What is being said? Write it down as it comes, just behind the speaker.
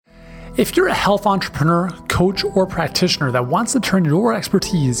If you're a health entrepreneur, coach, or practitioner that wants to turn your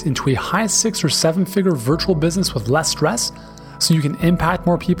expertise into a high 6 or 7-figure virtual business with less stress, so you can impact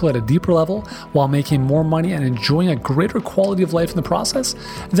more people at a deeper level while making more money and enjoying a greater quality of life in the process,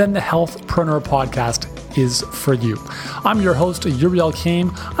 then the Healthpreneur podcast is for you. I'm your host, Uriel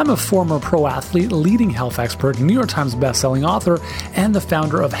Kame. I'm a former pro athlete, leading health expert, New York Times bestselling author, and the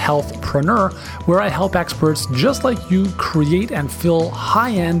founder of Healthpreneur, where I help experts just like you create and fill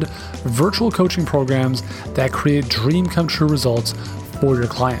high-end virtual coaching programs that create dream come true results for your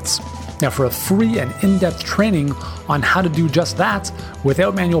clients. Now, for a free and in-depth training on how to do just that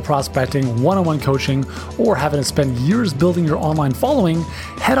without manual prospecting, one-on-one coaching, or having to spend years building your online following,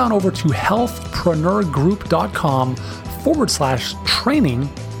 head on over to healthpreneurgroup.com/training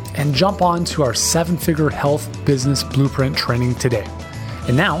and jump on to our 7-figure health business blueprint training today.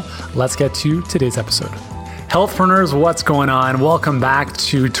 And now, let's get to today's episode. Healthpreneurs, what's going on? Welcome back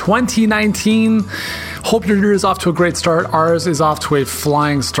to 2019. Hope your year is off to a great start. Ours is off to a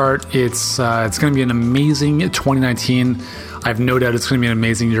flying start. It's going to be an amazing 2019. I have no doubt it's going to be an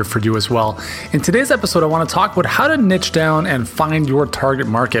amazing year for you as well. In today's episode, I want to talk about how to niche down and find your target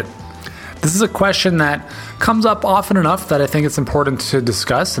market. This is a question that comes up often enough that I think it's important to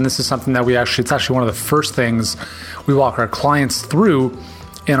discuss. And this is something that it's actually one of the first things we walk our clients through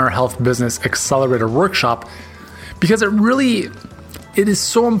in our Health Business Accelerator workshop, because it is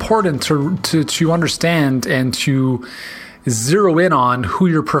so important to understand and to zero in on who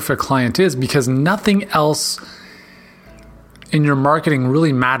your perfect client is, because nothing else in your marketing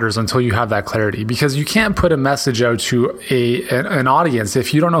really matters until you have that clarity, because you can't put a message out to an audience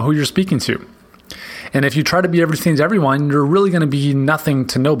if you don't know who you're speaking to. And if you try to be everything to everyone, you're really going to be nothing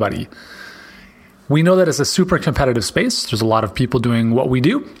to nobody. We know that it's a super competitive space. There's a lot of people doing what we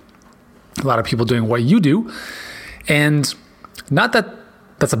do, a lot of people doing what you do. And not that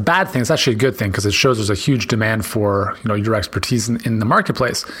that's a bad thing. It's actually a good thing, because it shows there's a huge demand for your expertise in the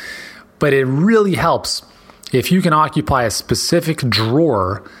marketplace. But it really helps if you can occupy a specific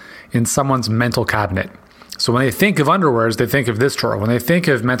drawer in someone's mental cabinet. So when they think of underwears, they think of this drawer. When they think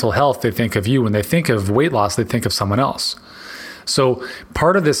of mental health, they think of you. When they think of weight loss, they think of someone else. So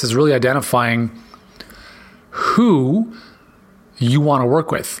part of this is really identifying who you want to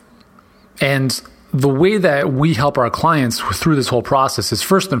work with. And the way that we help our clients through this whole process is,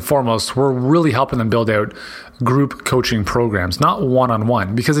 first and foremost, we're really helping them build out group coaching programs, not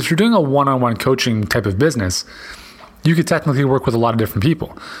one-on-one. Because if you're doing a one-on-one coaching type of business, you could technically work with a lot of different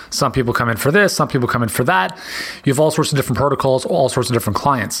people. Some people come in for this, some people come in for that. You have all sorts of different protocols, all sorts of different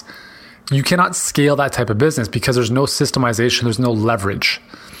clients. You cannot scale that type of business because there's no systemization, there's no leverage.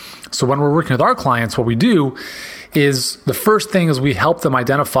 So when we're working with our clients, what we do is, the first thing is we help them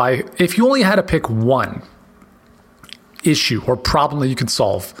identify, if you only had to pick one issue or problem that you could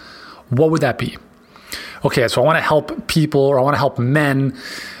solve, what would that be? Okay, so I want to help people, or I want to help men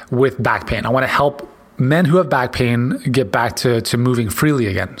with back pain. I want to help men who have back pain get back to moving freely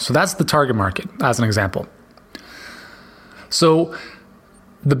again. So that's the target market, as an example. So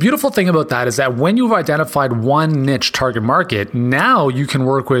the beautiful thing about that is that when you've identified one niche target market, now you can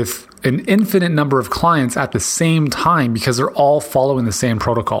work with an infinite number of clients at the same time, because they're all following the same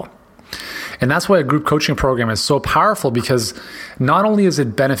protocol. And that's why a group coaching program is so powerful, because not only is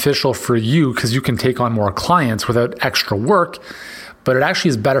it beneficial for you because you can take on more clients without extra work, but it actually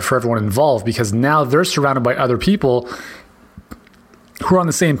is better for everyone involved, because now they're surrounded by other people who are on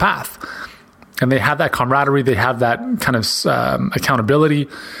the same path. And they have that camaraderie, they have that kind of accountability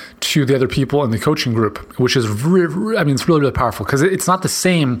to the other people in the coaching group, which is it's really, really powerful, because it's not the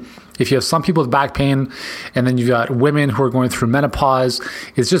same if you have some people with back pain and then you've got women who are going through menopause.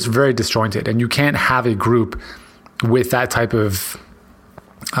 It's just very disjointed, and you can't have a group with that type of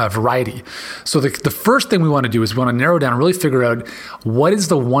variety. So the first thing we want to do is we want to narrow down and really figure out, what is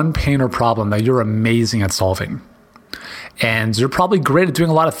the one pain or problem that you're amazing at solving? And you're probably great at doing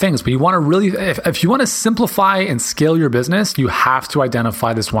a lot of things, but you want to really, if you want to simplify and scale your business, you have to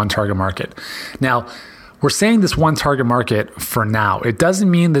identify this one target market. Now, we're saying this one target market for now. It doesn't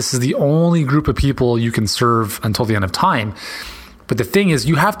mean this is the only group of people you can serve until the end of time. But the thing is,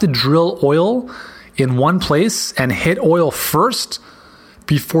 you have to drill oil in one place and hit oil first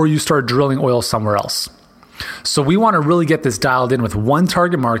before you start drilling oil somewhere else. So we want to really get this dialed in with one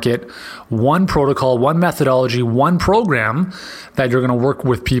target market, one protocol, one methodology, one program that you're going to work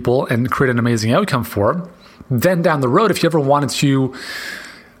with people and create an amazing outcome for. Then down the road, if you ever wanted to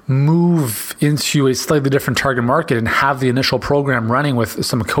move into a slightly different target market and have the initial program running with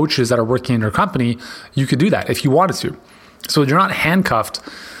some coaches that are working in your company, you could do that if you wanted to. So you're not handcuffed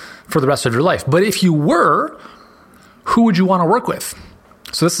for the rest of your life. But if you were, who would you want to work with?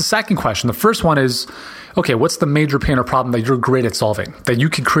 So that's the second question. The first one is, okay, what's the major pain or problem that you're great at solving, that you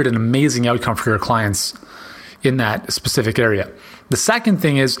can create an amazing outcome for your clients in that specific area? The second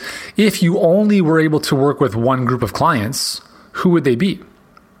thing is, if you only were able to work with one group of clients, who would they be?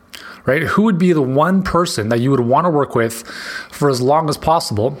 Right? Who would be the one person that you would want to work with for as long as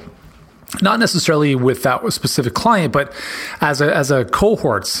possible? Not necessarily with that specific client, but as a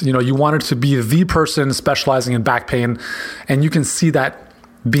cohort, you wanted to be the person specializing in back pain, and you can see that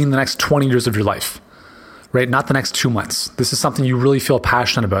being the next 20 years of your life, right? Not the next 2 months. This is something you really feel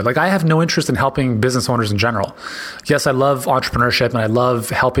passionate about. Like, I have no interest in helping business owners in general. Yes, I love entrepreneurship and I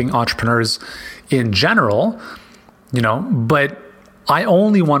love helping entrepreneurs in general, but I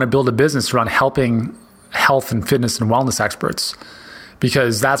only want to build a business around helping health and fitness and wellness experts,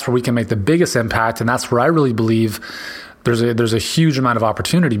 because that's where we can make the biggest impact. And that's where I really believe there's a huge amount of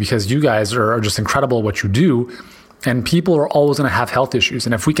opportunity, because you guys are just incredible at what you do. And people are always going to have health issues.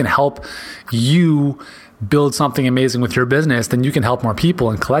 And if we can help you build something amazing with your business, then you can help more people,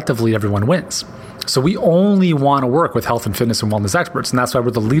 and collectively everyone wins. So we only want to work with health and fitness and wellness experts. And that's why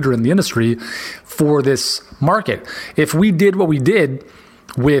we're the leader in the industry for this market. If we did what we did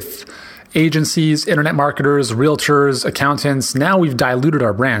with agencies, internet marketers, realtors, accountants, now we've diluted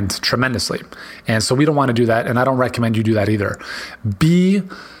our brand tremendously. And so we don't want to do that. And I don't recommend you do that either. Be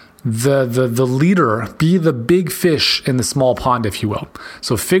the leader, be the big fish in the small pond, if you will.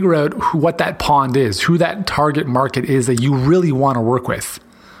 So figure out what that pond is, who that target market is that you really want to work with.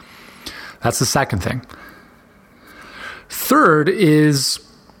 That's the second thing. Third is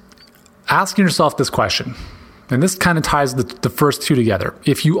asking yourself this question. And this kind of ties the first two together.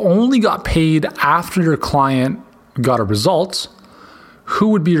 If you only got paid after your client got a result, who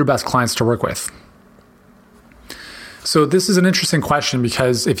would be your best clients to work with? So this is an interesting question,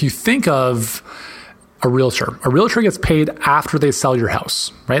 because if you think of a realtor gets paid after they sell your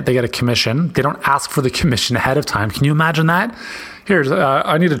house, right? They get a commission. They don't ask for the commission ahead of time. Can you imagine that?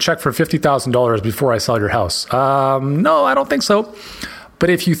 I need a check for $50,000 before I sell your house. No, I don't think so. But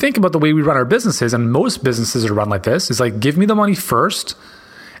if you think about the way we run our businesses, and most businesses are run like this, is like, give me the money first,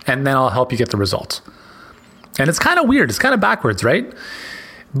 and then I'll help you get the result. And it's kind of weird. It's kind of backwards, right?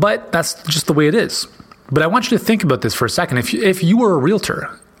 But that's just the way it is. But I want you to think about this for a second. If you were a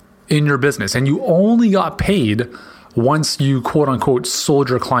realtor in your business and you only got paid once you quote unquote sold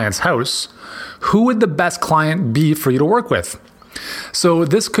your client's house, who would the best client be for you to work with? So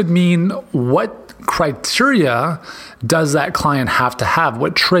this could mean, what criteria does that client have to have?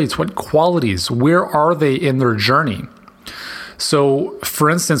 What traits, what qualities, where are they in their journey? So for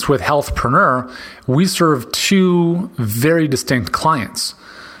instance, with Healthpreneur, we serve two very distinct clients.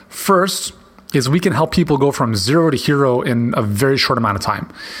 First is we can help people go from 0 to hero in a very short amount of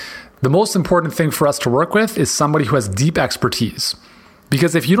time. The most important thing for us to work with is somebody who has deep expertise.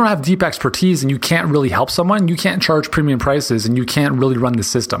 Because if you don't have deep expertise and you can't really help someone, you can't charge premium prices and you can't really run the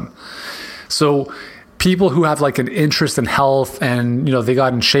system. So people who have like an interest in health and, they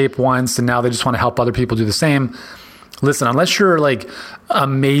got in shape once and now they just want to help other people do the same. Listen, unless you're like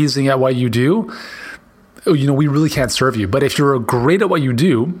amazing at what you do, we really can't serve you. But if you're great at what you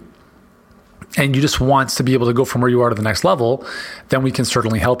do, and you just want to be able to go from where you are to the next level, then we can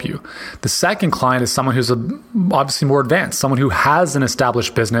certainly help you. The second client is someone who's obviously more advanced, someone who has an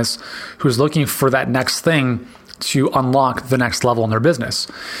established business, who's looking for that next thing to unlock the next level in their business.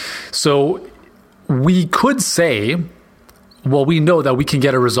 So we could say, well, we know that we can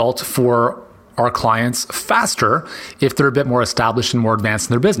get a result for our clients faster if they're a bit more established and more advanced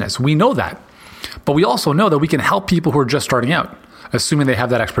in their business. We know that. But we also know that we can help people who are just starting out, assuming they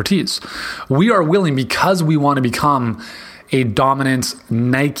have that expertise. We are willing, because we want to become a dominant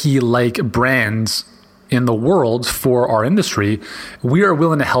Nike-like brand in the world for our industry, we are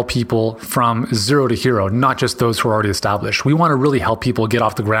willing to help people from 0 to hero, not just those who are already established. We want to really help people get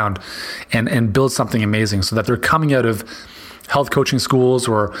off the ground and build something amazing so that they're coming out of health coaching schools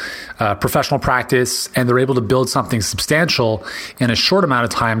or professional practice, and they're able to build something substantial in a short amount of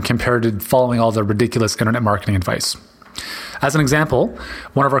time compared to following all the ridiculous internet marketing advice. As an example,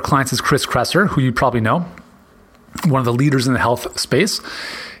 one of our clients is Chris Kresser, who you probably know, one of the leaders in the health space.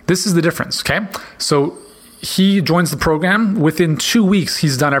 This is the difference, okay? So he joins the program. Within 2 weeks,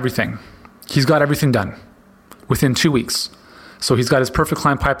 he's done everything. He's got everything done within 2 weeks. So he's got his perfect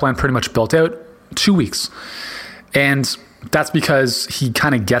client pipeline pretty much built out, 2 weeks. And that's because he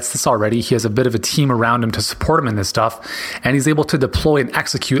kind of gets this already. He has a bit of a team around him to support him in this stuff, and he's able to deploy and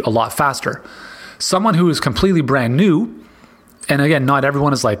execute a lot faster. Someone who is completely brand new, and again, not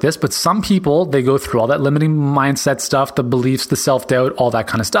everyone is like this, but some people, they go through all that limiting mindset stuff, the beliefs, the self-doubt, all that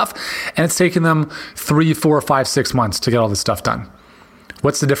kind of stuff. And it's taken them 3, 4, 5, 6 months to get all this stuff done.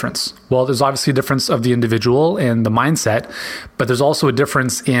 What's the difference? Well, there's obviously a difference of the individual and the mindset, but there's also a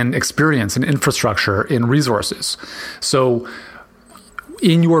difference in experience, in infrastructure, in resources. So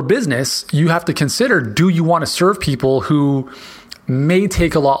in your business, you have to consider, do you want to serve people who may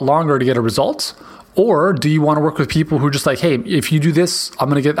take a lot longer to get a result? Or do you want to work with people who are just like, hey, if you do this, I'm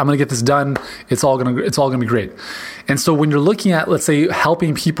gonna get this done. It's all gonna be great. And so when you're looking at, let's say,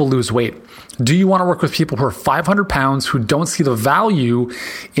 helping people lose weight, do you want to work with people who are 500 pounds who don't see the value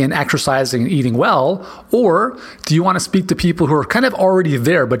in exercising and eating well? Or do you want to speak to people who are kind of already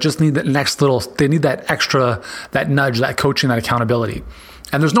there, but just need that they need that extra, that nudge, that coaching, that accountability?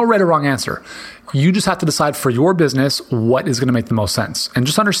 And there's no right or wrong answer. You just have to decide for your business what is going to make the most sense. And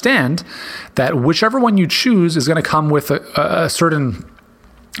just understand that whichever one you choose is going to come with a certain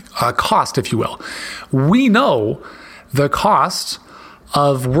cost, if you will. We know the cost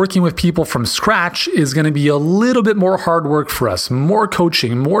of working with people from scratch is going to be a little bit more hard work for us, more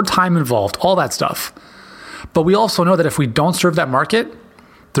coaching, more time involved, all that stuff. But we also know that if we don't serve that market,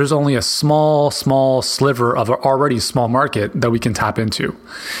 there's only a small sliver of an already small market that we can tap into.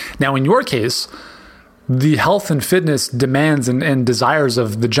 Now, in your case, the health and fitness demands and desires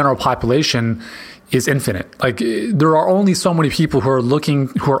of the general population is infinite. Like, there are only so many people who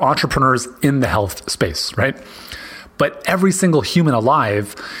are entrepreneurs in the health space, right? But every single human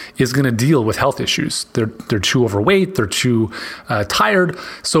alive is going to deal with health issues. They're too overweight, they're too tired.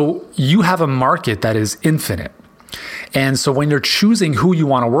 So you have a market that is infinite. And so when you're choosing who you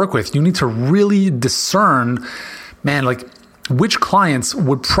want to work with, you need to really discern, which clients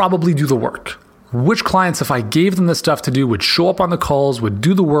would probably do the work. Which clients, if I gave them the stuff to do, would show up on the calls, would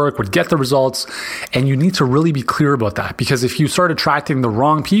do the work, would get the results. And you need to really be clear about that, because if you start attracting the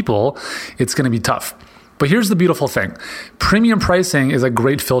wrong people, it's going to be tough. But here's the beautiful thing. Premium pricing is a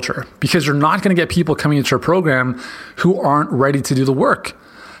great filter, because you're not going to get people coming into your program who aren't ready to do the work.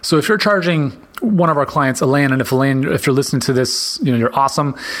 So if you're charging one of our clients, Elaine, and if you're listening to this, you're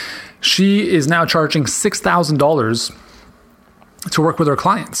awesome. She is now charging $6,000 to work with her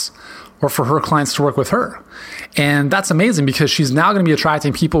clients, or for her clients to work with her. And that's amazing, because she's now going to be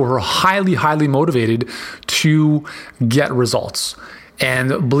attracting people who are highly, highly motivated to get results.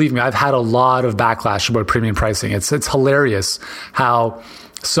 And believe me, I've had a lot of backlash about premium pricing. It's hilarious how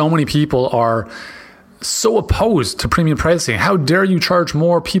so many people are so opposed to premium pricing. How dare you charge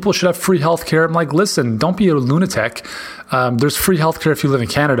more? People should have free healthcare. I'm like, listen, don't be a lunatic. There's free healthcare if you live in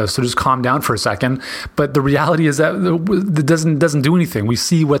Canada, so just calm down for a second. But the reality is that it doesn't do anything. We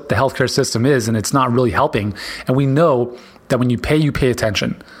see what the healthcare system is, and it's not really helping. And we know that when you pay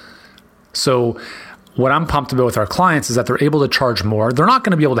attention. So what I'm pumped about with our clients is that they're able to charge more. They're not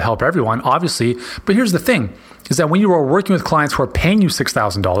going to be able to help everyone, obviously. But here's the thing, is that when you are working with clients who are paying you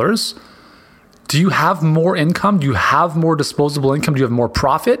 $6,000, do you have more income? Do you have more disposable income? Do you have more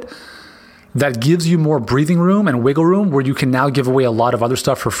profit that gives you more breathing room and wiggle room where you can now give away a lot of other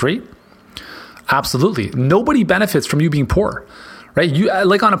stuff for free? Absolutely. Nobody benefits from you being poor, right? You,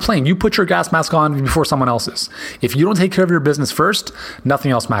 like on a plane, you put your gas mask on before someone else's. If you don't take care of your business first,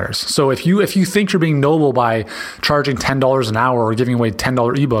 nothing else matters. So if you think you're being noble by charging $10 an hour or giving away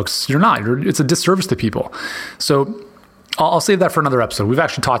 $10 ebooks, you're not. It's a disservice to people. So I'll save that for another episode. We've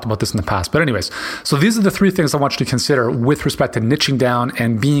actually talked about this in the past. But anyways, so these are the three things I want you to consider with respect to niching down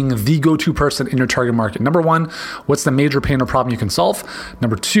and being the go-to person in your target market. Number one, what's the major pain or problem you can solve?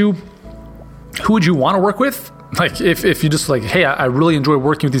 Number two, who would you want to work with? Like if you just like, hey, I really enjoy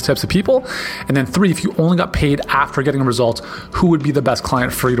working with these types of people. And then three, if you only got paid after getting a result, who would be the best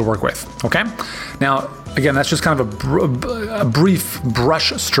client for you to work with? Okay. Now, again, that's just kind of a brief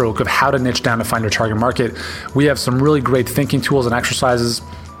brush stroke of how to niche down to find your target market. We have some really great thinking tools and exercises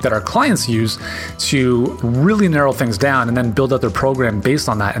that our clients use to really narrow things down and then build out their program based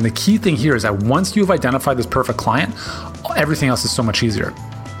on that. And the key thing here is that once you've identified this perfect client, everything else is so much easier.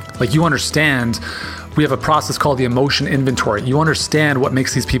 Like, you understand, we have a process called the emotion inventory. You understand what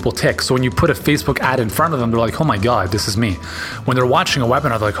makes these people tick. So when you put a Facebook ad in front of them, they're like, oh my God, this is me. When they're watching a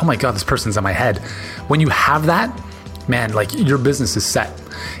webinar, they're like, oh my God, this person's in my head. When you have that, man, like, your business is set.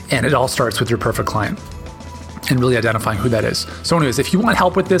 And it all starts with your perfect client and really identifying who that is. So anyways, if you want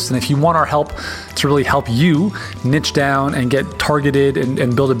help with this, and if you want our help to really help you niche down and get targeted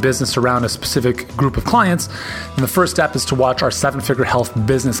and build a business around a specific group of clients, then the first step is to watch our 7-Figure Health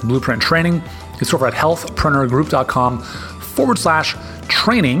Business Blueprint training. It's over at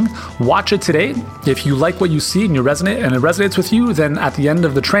healthpreneurgroup.com/training. Watch it today. If you like what you see and it resonates with you, then at the end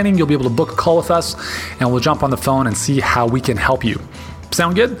of the training, you'll be able to book a call with us and we'll jump on the phone and see how we can help you.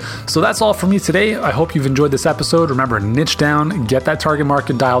 Sound good? So that's all for me today. I hope you've enjoyed this episode. Remember, niche down, get that target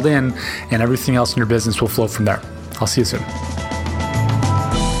market dialed in, and everything else in your business will flow from there. I'll see you soon.